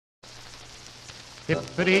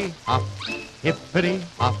Hippity hop, hippity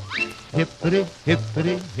hop, hippity,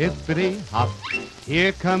 hippity, hippity hop.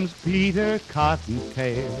 Here comes Peter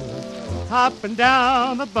Cottontail, hopping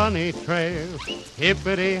down the bunny trail.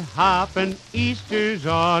 Hippity hoppin', Easter's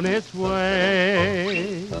on its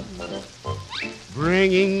way,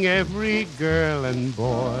 bringing every girl and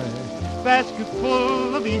boy basket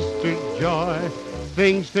full of Easter joy,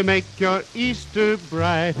 things to make your Easter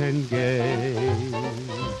bright and gay.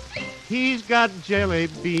 He's got jelly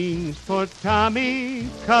beans for Tommy,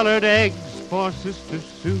 colored eggs for Sister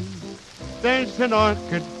Sue. There's an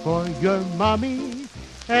orchid for your mommy,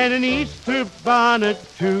 and an Easter bonnet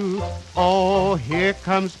too. Oh, here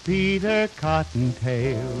comes Peter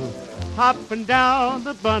Cottontail, hopping down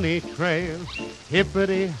the bunny trail.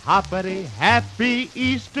 Hippity hoppity, happy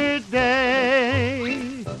Easter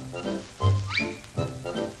day.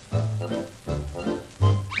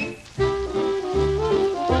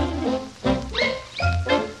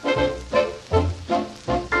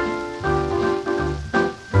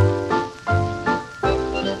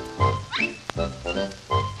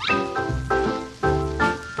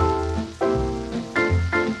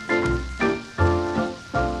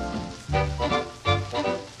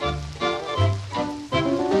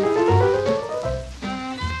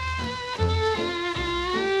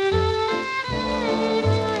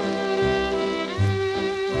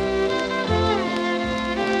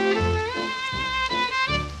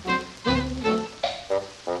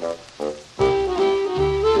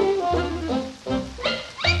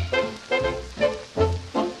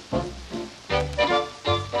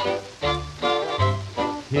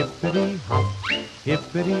 Hippity hop,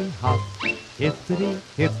 hippity hop, hippity,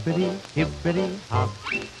 hippity, hippity hop.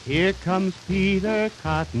 Here comes Peter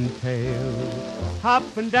Cottontail,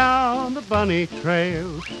 hopping down the bunny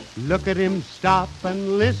trail. Look at him stop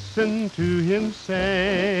and listen to him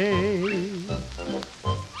say,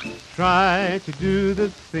 try to do the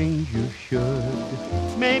things you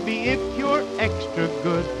should. Maybe if you're extra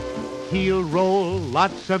good, he'll roll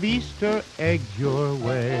lots of Easter eggs your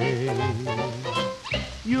way.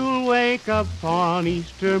 You'll wake up on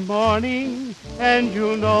Easter morning and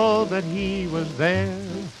you'll know that he was there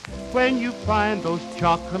when you find those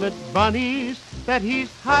chocolate bunnies that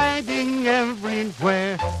he's hiding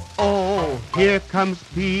everywhere. Oh, here comes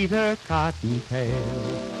Peter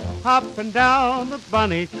Cottontail, hopping down the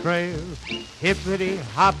bunny trail. Hippity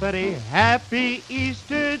hoppity, happy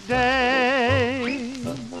Easter day.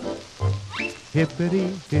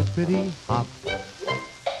 Hippity hippity hop.